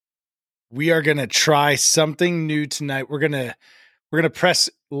We are going to try something new tonight. We're going to press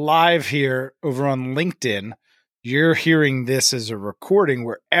live here over on LinkedIn. You're hearing this as a recording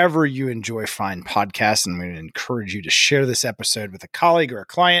wherever you enjoy fine podcasts, and I'm going to encourage you to share this episode with a colleague or a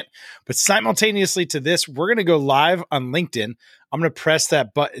client. But simultaneously to this, we're going to go live on LinkedIn. I'm going to press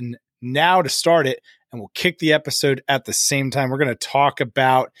that button now to start it, and we'll kick the episode at the same time. We're going to talk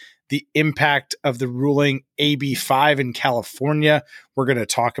about the impact of the ruling AB5 in California. We're going to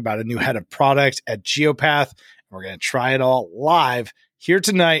talk about a new head of product at Geopath. We're going to try it all live here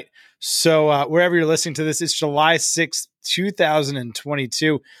tonight. So wherever you're listening to this, it's July 6th,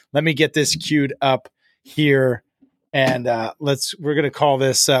 2022. Let me get this queued up here. And we're going to call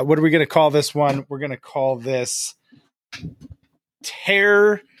this, what are we going to call this one? We're going to call this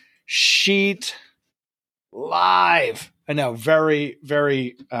Tear Sheet Live. I know, very,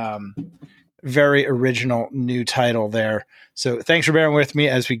 very, very original new title there. So thanks for bearing with me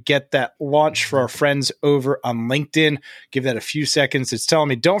as we get that launch for our friends over on LinkedIn. Give that a few seconds. It's telling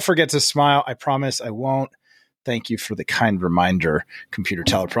me, don't forget to smile. I promise I won't. Thank you for the kind reminder, computer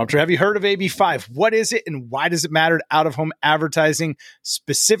teleprompter. Have you heard of AB5? What is it and why does it matter to out-of-home advertising,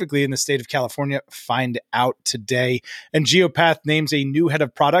 specifically in the state of California? Find out today. And Geopath names a new head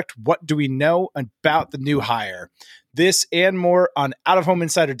of product. What do we know about the new hire? This and more on Out-of-Home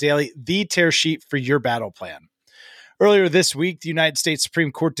Insider Daily, the tear sheet for your battle plan. Earlier this week, the United States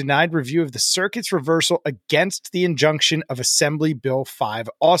Supreme Court denied review of the circuit's reversal against the injunction of Assembly Bill 5,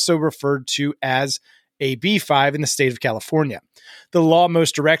 also referred to as AB5 in the state of California. The law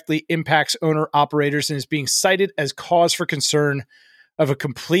most directly impacts owner-operators and is being cited as cause for concern of a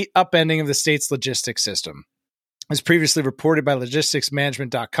complete upending of the state's logistics system. As previously reported by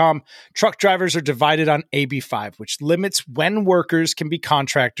logisticsmanagement.com, truck drivers are divided on AB5, which limits when workers can be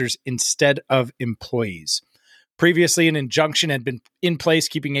contractors instead of employees. Previously, an injunction had been in place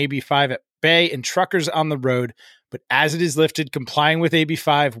keeping AB5 at bay and truckers on the road, but as it is lifted, complying with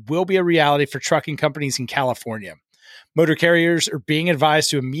AB5 will be a reality for trucking companies in California. Motor carriers are being advised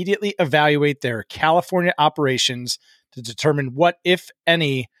to immediately evaluate their California operations to determine what, if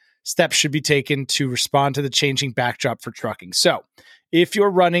any, steps should be taken to respond to the changing backdrop for trucking. So, if you're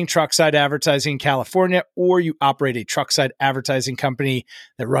running truckside advertising in California or you operate a truckside advertising company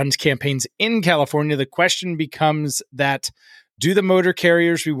that runs campaigns in California, the question becomes that do the motor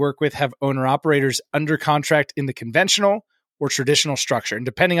carriers we work with have owner-operators under contract in the conventional or traditional structure? And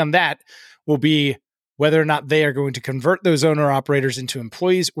depending on that will be whether or not they are going to convert those owner-operators into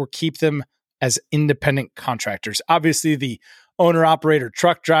employees or keep them as independent contractors. Obviously, the owner-operator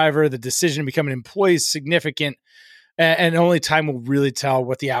truck driver, the decision to become an employee is significant, and only time will really tell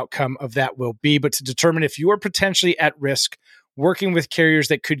what the outcome of that will be. But to determine if you are potentially at risk working with carriers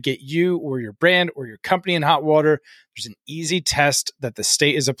that could get you or your brand or your company in hot water, there's an easy test that the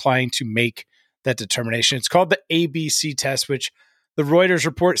state is applying to make that determination. It's called the ABC test, which the Reuters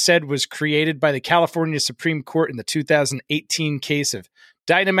report said was created by the California Supreme Court in the 2018 case of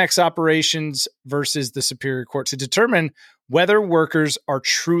Dynamex operations versus the Superior Court to determine whether workers are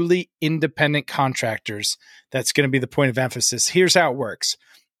truly independent contractors. That's going to be the point of emphasis. Here's how it works.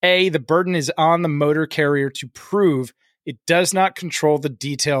 A, the burden is on the motor carrier to prove it does not control the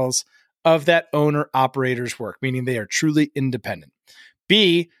details of that owner-operator's work, meaning they are truly independent.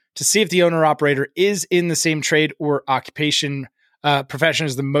 B, to see if the owner-operator is in the same trade or occupation profession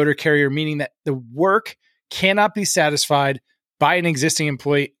as the motor carrier, meaning that the work cannot be satisfied by an existing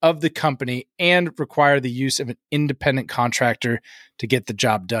employee of the company and require the use of an independent contractor to get the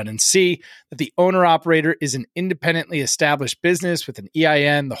job done. And C, that the owner-operator is an independently established business with an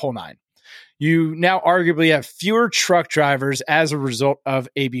EIN, the whole nine. You now arguably have fewer truck drivers as a result of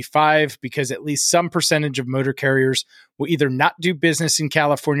AB5 because at least some percentage of motor carriers will either not do business in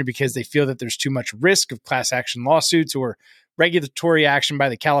California because they feel that there's too much risk of class action lawsuits or regulatory action by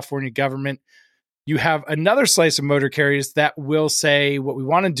the California government. You have another slice of motor carriers that will say what we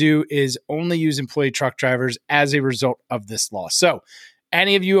want to do is only use employee truck drivers as a result of this law. So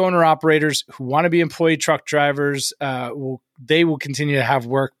any of you owner operators who want to be employee truck drivers, they will continue to have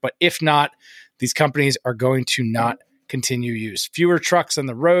work. But if not, these companies are going to not continue use. Fewer trucks on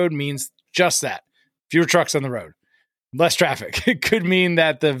the road means just that. Fewer trucks on the road, less traffic. It could mean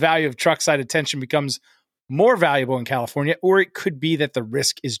that the value of truck side attention becomes more valuable in California, or it could be that the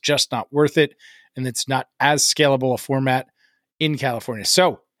risk is just not worth it and it's not as scalable a format in California.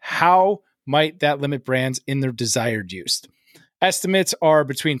 So how might that limit brands in their desired use? Estimates are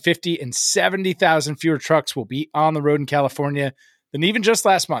between 50 and 70,000 fewer trucks will be on the road in California than even just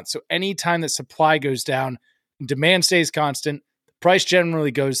last month. So anytime that supply goes down and demand stays constant, the price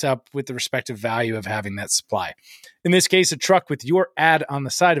generally goes up with the respective value of having that supply. In this case, a truck with your ad on the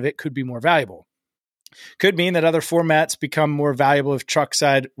side of it could be more valuable. Could mean that other formats become more valuable if truck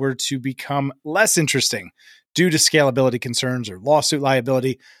side were to become less interesting due to scalability concerns or lawsuit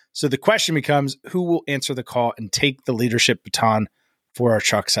liability. So the question becomes, who will answer the call and take the leadership baton for our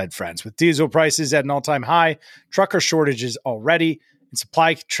truck side friends? With diesel prices at an all-time high, trucker shortages already, and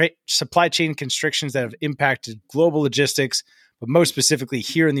supply chain constrictions that have impacted global logistics, but most specifically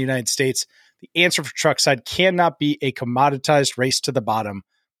here in the United States, the answer for truck side cannot be a commoditized race to the bottom,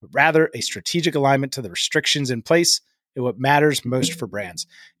 but rather a strategic alignment to the restrictions in place and what matters most for brands.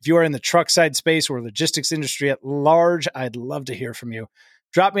 If you are in the truck side space or logistics industry at large, I'd love to hear from you.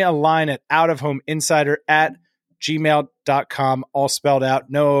 Drop me a line at outofhomeinsider@gmail.com, all spelled out,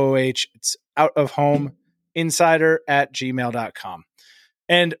 no OH. It's outofhomeinsider@gmail.com.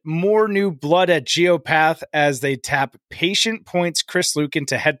 And more new blood at Geopath as they tap Patient Point's Chris Lucan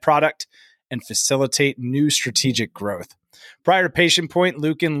to head product and facilitate new strategic growth. Prior to Patient Point,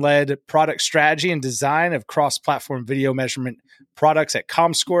 Lucan led product strategy and design of cross-platform video measurement products at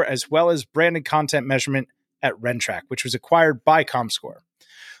ComScore, as well as branded content measurement at Rentrack, which was acquired by ComScore.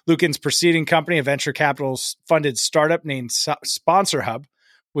 Lucan's preceding company, a venture capital-funded startup named Sponsor Hub,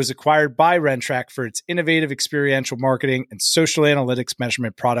 was acquired by Rentrack for its innovative experiential marketing and social analytics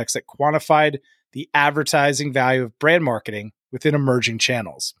measurement products that quantified the advertising value of brand marketing within emerging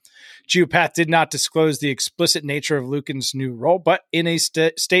channels. Geopath did not disclose the explicit nature of Lucan's new role, but in a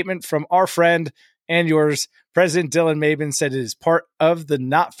statement from our friend and yours, President Dylan Mabin said it is part of the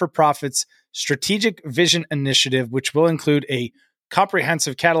not-for-profit's strategic vision initiative, which will include a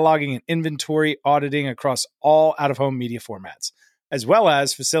comprehensive cataloging and inventory auditing across all out-of-home media formats, as well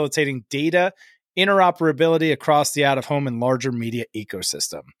as facilitating data interoperability across the out-of-home and larger media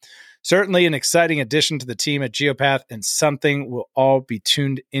ecosystem. Certainly an exciting addition to the team at Geopath and something we'll all be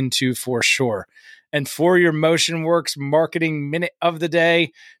tuned into for sure. And for your MotionWorks marketing minute of the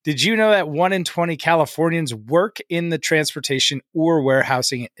day, did you know that 1 in 20 Californians work in the transportation or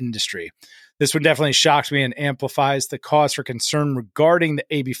warehousing industry? This one definitely shocked me and amplifies the cause for concern regarding the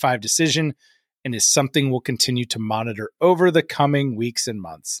AB5 decision and is something we'll continue to monitor over the coming weeks and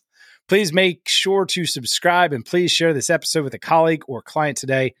months. Please make sure to subscribe and please share this episode with a colleague or client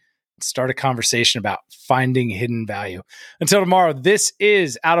today and start a conversation about finding hidden value. Until tomorrow, this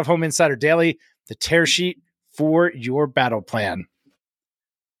is Out of Home Insider Daily, the tear sheet for your battle plan.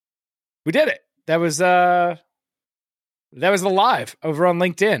 We did it. That was the live over on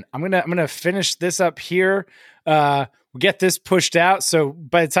LinkedIn. I'm gonna finish this up here. We'll get this pushed out. So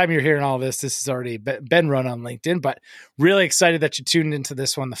by the time you're hearing all this has already been run on LinkedIn. But really excited that you tuned into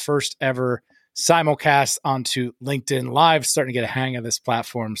this one, the first ever simulcast onto LinkedIn Live. Starting to get a hang of this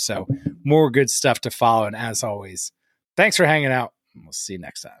platform. So more good stuff to follow. And as always, thanks for hanging out. We'll see you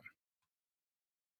next time.